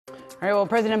All right, well,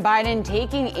 President Biden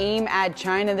taking aim at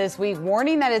China this week,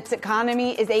 warning that its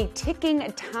economy is a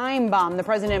ticking time bomb. The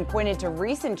president pointed to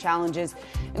recent challenges,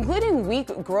 including weak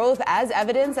growth, as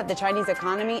evidence that the Chinese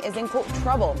economy is in, quote,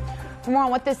 trouble. For more on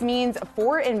what this means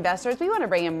for investors, we want to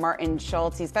bring in Martin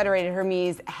Schulz. He's Federated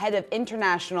Hermes, head of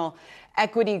international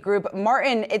equity group.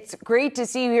 Martin, it's great to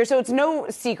see you here. So it's no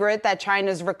secret that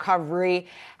China's recovery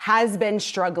has been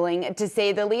struggling, to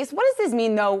say the least. What does this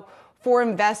mean, though, for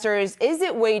investors? Is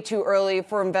it way too early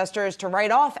for investors to write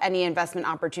off any investment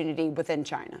opportunity within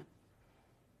China?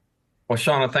 Well,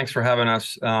 Shauna, thanks for having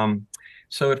us.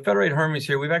 So at Federated Hermes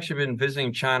here, we've actually been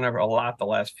visiting China a lot the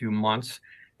last few months.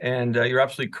 And you're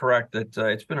absolutely correct that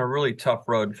it's been a really tough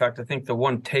road. In fact, I think the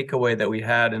one takeaway that we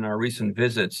had in our recent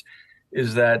visits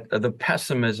is that the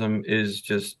pessimism is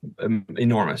just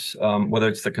enormous, whether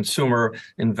it's the consumer,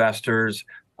 investors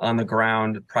on the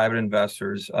ground, private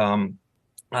investors.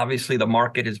 Obviously, the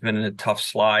market has been in a tough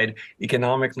slide.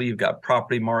 Economically, you've got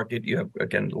property market. You have,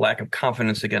 again, lack of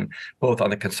confidence, again, both on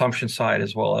the consumption side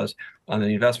as well as on the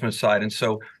investment side. And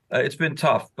so it's been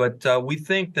tough. But we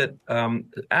think that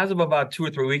as of about 2 or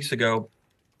 3 weeks ago,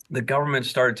 the government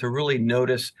started to really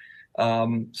notice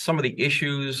some of the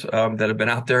issues that have been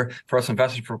out there for us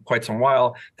investors for quite some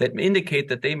while that indicate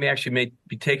that they may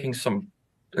be taking some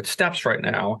steps right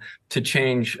now to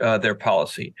change their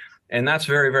policy. And that's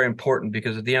very, very important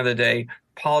because at the end of the day,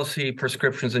 policy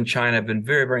prescriptions in China have been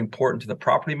very, very important to the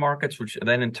property markets, which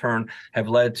then in turn have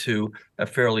led to a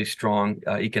fairly strong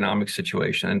economic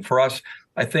situation. And for us,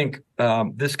 I think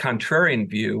this contrarian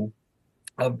view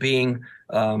of being,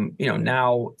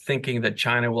 now thinking that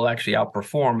China will actually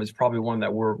outperform is probably one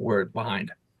that we're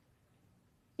behind.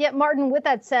 Yeah, Martin, with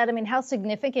that said, I mean, how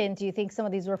significant do you think some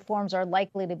of these reforms are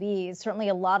likely to be? Certainly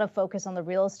a lot of focus on the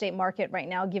real estate market right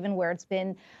now, given where it's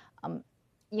been.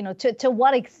 To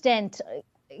what extent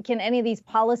can any of these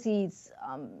policies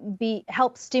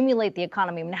help stimulate the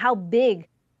economy? I mean, how big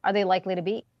are they likely to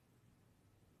be?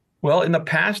 Well, in the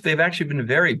past, they've actually been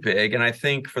very big. And I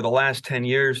think for the last 10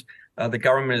 years, the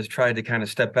government has tried to kind of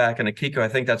step back. And Akiko, I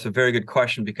think that's a very good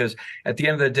question, because at the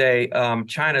end of the day,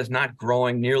 China is not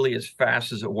growing nearly as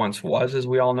fast as it once was, as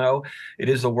we all know. It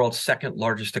is the world's second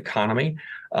largest economy.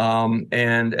 On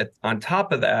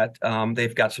top of that,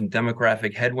 they've got some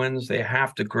demographic headwinds. They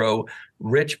have to grow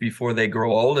rich before they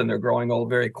grow old, and they're growing old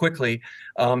very quickly.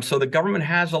 So the government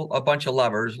has a bunch of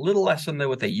levers, a little less than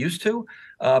what they used to.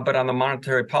 But on the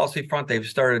monetary policy front, they've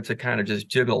started to kind of just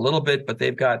jiggle a little bit, but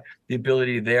they've got the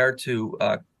ability there to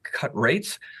cut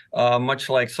rates, much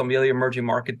like some of the other emerging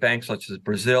market banks, such as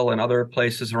Brazil and other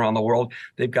places around the world.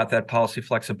 They've got that policy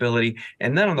flexibility.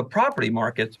 And then on the property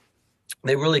markets,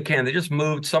 they really can. They just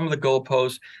moved some of the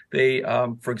goalposts. They,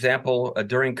 for example,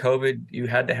 during COVID, you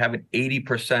had to have an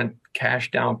 80%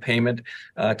 cash down payment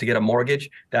to get a mortgage.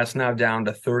 That's now down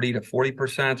to 30 to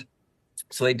 40%.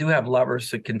 So they do have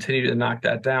levers to continue to knock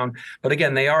that down. But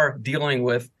again, they are dealing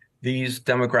with these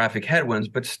demographic headwinds.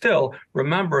 But still,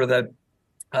 remember that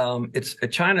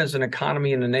China is an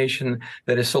economy and a nation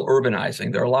that is still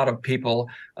urbanizing. There are a lot of people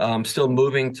still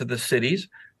moving to the cities.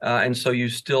 And so you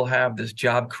still have this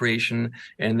job creation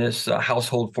and this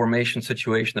household formation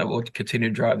situation that will continue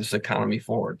to drive this economy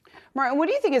forward. Martin, what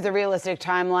do you think is a realistic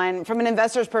timeline from an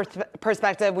investor's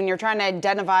perspective when you're trying to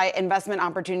identify investment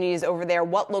opportunities over there?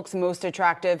 What looks most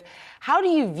attractive? How do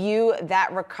you view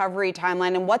that recovery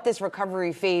timeline and what this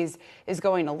recovery phase is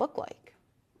going to look like?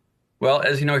 Well,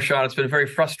 as you know, Sean, it's been very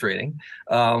frustrating.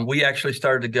 We actually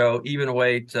started to go even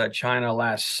away to China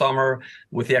last summer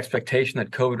with the expectation that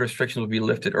COVID restrictions would be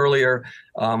lifted earlier.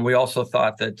 We also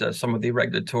thought that some of the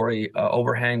regulatory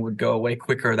overhang would go away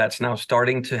quicker. That's now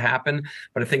starting to happen.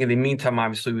 But I think in the meantime,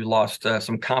 obviously, we lost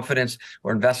some confidence,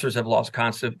 or investors have lost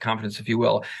confidence, if you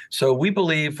will. So we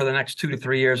believe for the next 2 to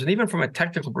 3 years, and even from a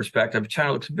technical perspective,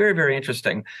 China looks very, very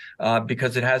interesting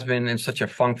because it has been in such a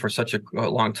funk for such a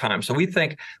long time. So we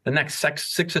think the next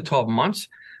 6 to 12 months.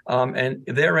 And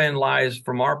therein lies,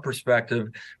 from our perspective,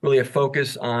 really a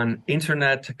focus on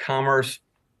internet commerce,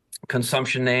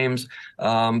 consumption names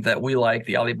that we like,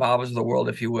 the Alibabas of the world,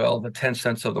 if you will, the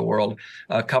Tencents of the world,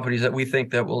 companies that we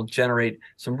think that will generate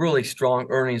some really strong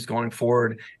earnings going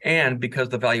forward. And because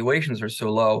the valuations are so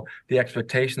low, the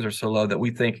expectations are so low that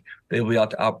we think they will be able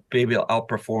to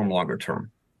outperform longer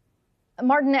term.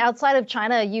 Martin, outside of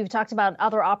China, you've talked about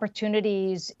other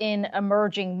opportunities in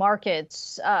emerging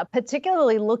markets,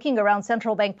 particularly looking around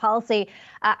central bank policy.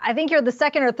 I think you're the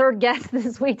second or third guest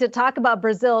this week to talk about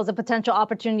Brazil as a potential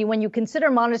opportunity when you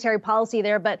consider monetary policy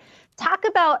there. But talk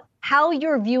about how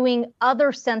you're viewing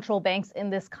other central banks in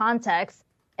this context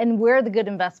and where the good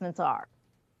investments are.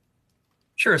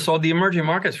 Sure. So the emerging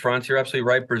markets front, you're absolutely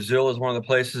right. Brazil is one of the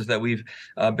places that we've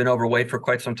been overweight for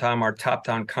quite some time. Our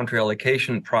top-down country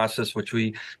allocation process, which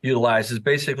we utilize, is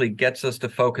basically gets us to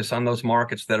focus on those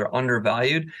markets that are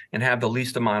undervalued and have the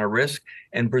least amount of risk.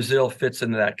 And Brazil fits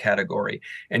into that category.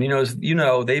 And as you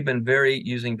know, they've been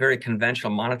using very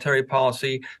conventional monetary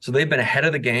policy. So they've been ahead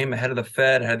of the game, ahead of the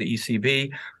Fed, ahead of the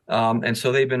ECB. And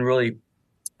so they've been really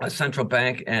a central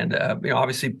bank and,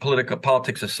 obviously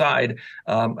politics aside,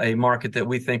 a market that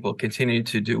we think will continue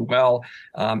to do well.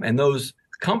 And those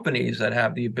companies that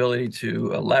have the ability to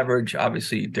leverage,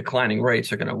 obviously, declining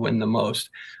rates are going to win the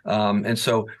most. But on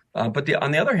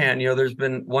the other hand, there's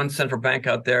been one central bank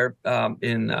out there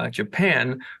in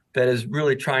Japan that is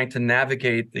really trying to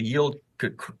navigate the yield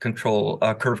control,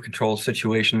 curve control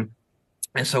situation.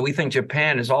 And so we think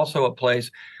Japan is also a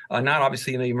place, not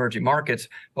obviously in the emerging markets,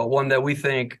 but one that we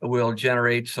think will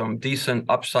generate some decent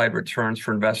upside returns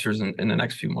for investors in the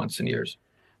next few months and years.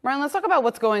 Ryan, let's talk about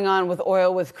what's going on with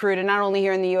oil, with crude, and not only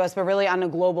here in the U.S., but really on a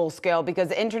global scale, because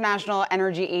the International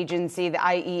Energy Agency, the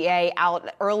IEA, out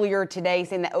earlier today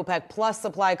saying that OPEC plus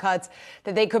supply cuts,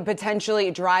 that they could potentially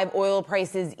drive oil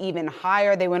prices even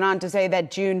higher. They went on to say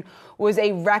that June was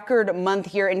a record month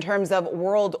here in terms of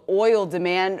world oil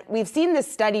demand. We've seen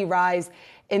this steady rise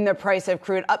in the price of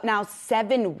crude, up now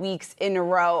 7 weeks in a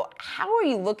row. How are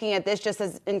you looking at this just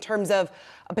as in terms of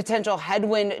a potential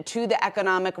headwind to the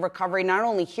economic recovery, not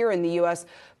only here in the U.S.,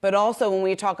 but also when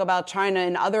we talk about China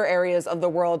and other areas of the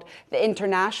world, the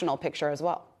international picture as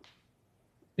well?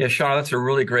 Yeah, Sean, that's a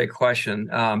really great question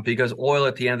because oil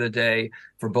at the end of the day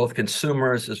for both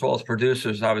consumers as well as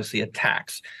producers is obviously a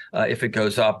tax if it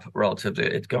goes up relative to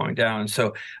it going down. And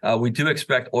so we do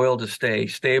expect oil to stay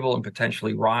stable and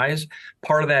potentially rise.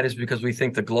 Part of that is because we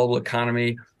think the global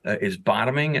economy is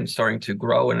bottoming and starting to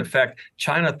grow. And in fact,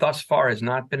 China thus far has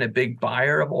not been a big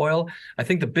buyer of oil. I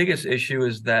think the biggest issue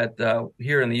is that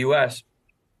here in the U.S.,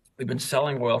 we've been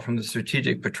selling oil from the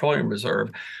Strategic Petroleum Reserve.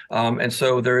 And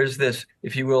so there is this,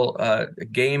 if you will,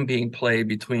 game being played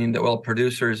between the oil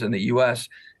producers and the U.S.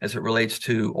 as it relates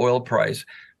to oil price.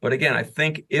 But again, I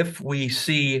think if we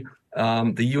see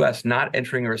the U.S. not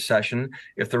entering a recession,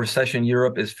 if the recession in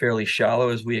Europe is fairly shallow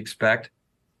as we expect,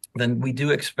 then we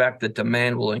do expect that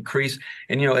demand will increase.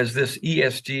 And, as this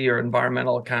ESG or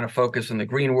environmental kind of focus in the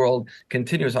green world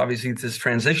continues, obviously this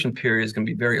transition period is going to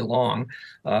be very long.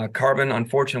 Carbon,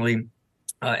 unfortunately,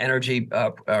 energy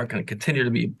are going to continue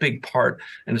to be a big part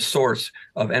and a source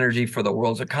of energy for the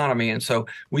world's economy. And so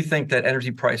we think that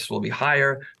energy prices will be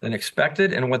higher than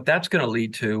expected. And what that's going to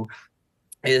lead to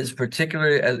is,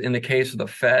 particularly as in the case of the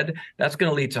Fed, that's going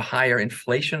to lead to higher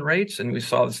inflation rates. And we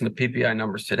saw this in the PPI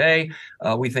numbers today.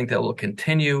 We think that will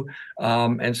continue.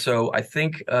 And so I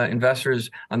think investors,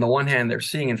 on the one hand, they're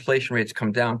seeing inflation rates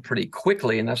come down pretty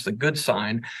quickly, and that's the good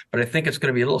sign. But I think it's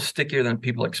going to be a little stickier than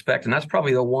people expect. And that's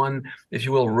probably the one, if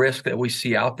you will, risk that we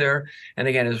see out there. And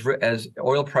again, as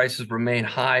oil prices remain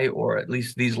high, or at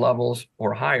least these levels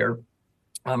or higher,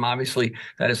 obviously,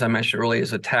 that, as I mentioned earlier,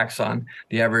 is a tax on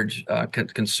the average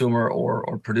consumer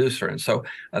or producer. And so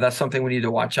that's something we need to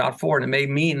watch out for. And it may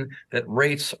mean that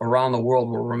rates around the world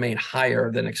will remain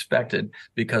higher than expected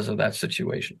because of that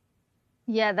situation.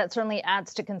 Yeah, that certainly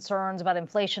adds to concerns about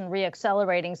inflation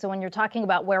reaccelerating. So when you're talking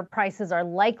about where prices are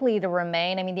likely to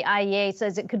remain, I mean, the IEA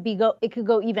says it could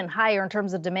go even higher in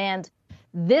terms of demand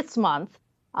this month.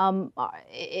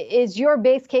 Is your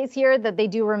base case here that they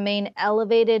do remain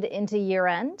elevated into year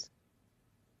end?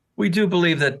 We do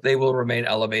believe that they will remain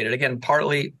elevated. Again, part of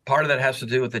that has to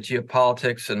do with the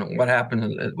geopolitics and what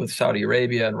happened with Saudi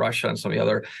Arabia and Russia and some of the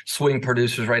other swing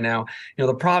producers right now.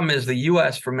 The problem is the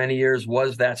U.S. for many years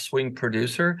was that swing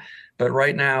producer. But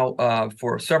right now,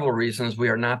 for several reasons, we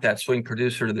are not that swing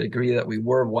producer to the degree that we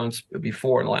were once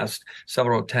before in the last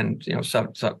 10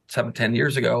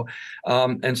 years ago.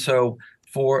 And so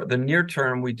for the near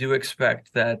term, we do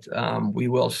expect that we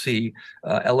will see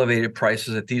elevated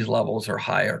prices at these levels or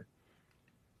higher.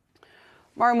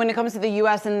 Martin, when it comes to the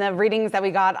U.S. and the readings that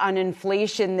we got on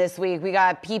inflation this week, we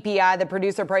got PPI, the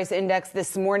Producer Price Index,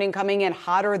 this morning coming in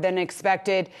hotter than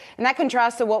expected. And that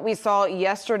contrasts to what we saw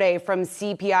yesterday from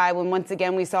CPI, when once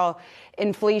again we saw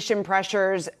inflation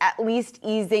pressures at least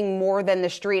easing more than the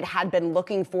street had been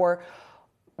looking for.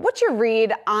 What's your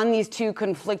read on these two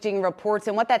conflicting reports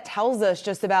and what that tells us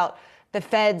just about the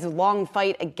Fed's long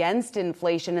fight against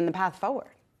inflation and the path forward?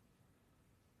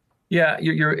 Yeah,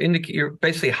 you're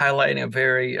basically highlighting a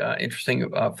very interesting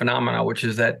phenomena, which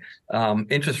is that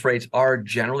interest rates are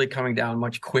generally coming down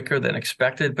much quicker than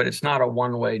expected, but it's not a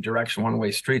one-way direction,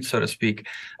 one-way street, so to speak.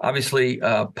 Obviously,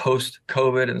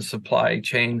 post-COVID and supply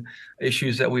chain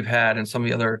issues that we've had and some of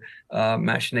the other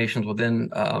machinations within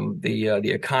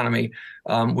the economy,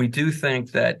 we do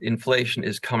think that inflation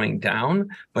is coming down,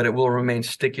 but it will remain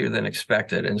stickier than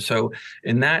expected. And so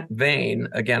in that vein,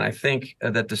 again, I think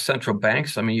that the central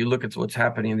banks, I mean, you look at what's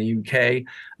happening in the UK,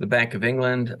 the Bank of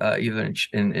England, even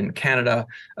in Canada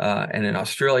and in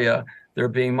Australia, they're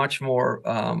being much more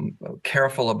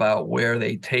careful about where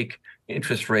they take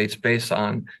interest rates based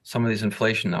on some of these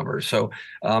inflation numbers. So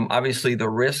obviously the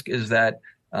risk is that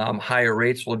higher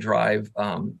rates will drive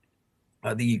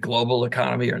the global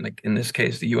economy, or in this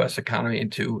case, the U.S. economy,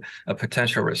 into a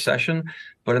potential recession.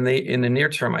 But in the near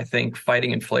term, I think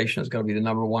fighting inflation is going to be the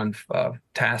number one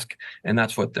task, and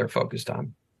that's what they're focused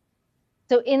on.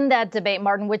 So in that debate,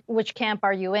 Martin, which camp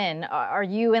are you in? Are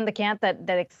you in the camp that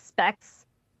expects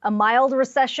a mild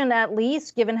recession, at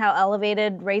least, given how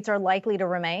elevated rates are likely to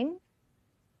remain?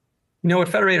 You know, at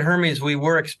Federated Hermes, we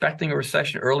were expecting a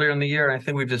recession earlier in the year. And I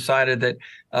think we've decided that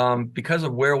because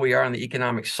of where we are in the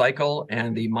economic cycle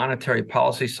and the monetary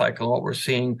policy cycle, what we're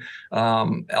seeing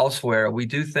elsewhere, we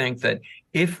do think that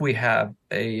if we have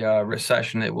a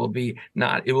recession, it will be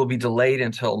delayed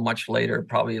until much later,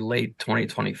 probably late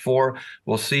 2024.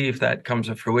 We'll see if that comes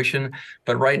to fruition.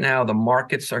 But right now, the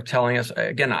markets are telling us,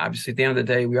 again, obviously, at the end of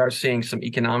the day, we are seeing some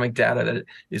economic data that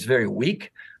is very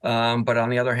weak. But on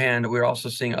the other hand, we're also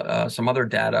seeing some other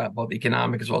data, both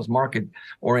economic as well as market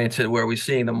oriented, where we're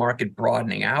seeing the market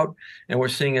broadening out. And we're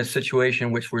seeing a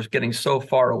situation which we're getting so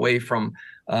far away from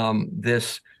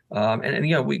this. And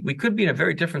you know, we could be in a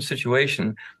very different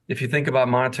situation. If you think about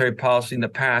monetary policy in the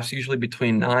past, usually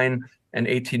between 9 and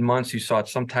 18 months, you saw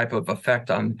some type of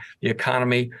effect on the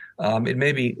economy. It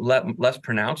may be less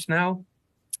pronounced now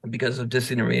because of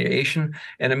disintermediation,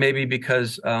 and it may be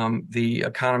because the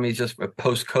economy is just a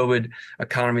post-COVID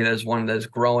economy that is one that is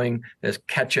growing, that's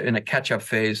in a catch-up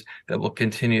phase that will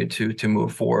continue to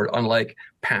move forward, unlike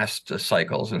past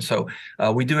cycles. And so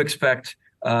we do expect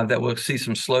that we'll see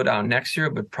some slowdown next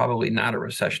year, but probably not a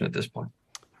recession at this point.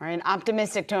 All right, an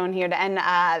optimistic tone here to end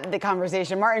the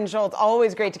conversation. Martin Schulz,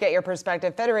 always great to get your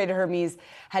perspective. Federated Hermes,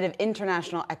 head of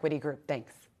International Equity Group.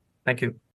 Thanks. Thank you.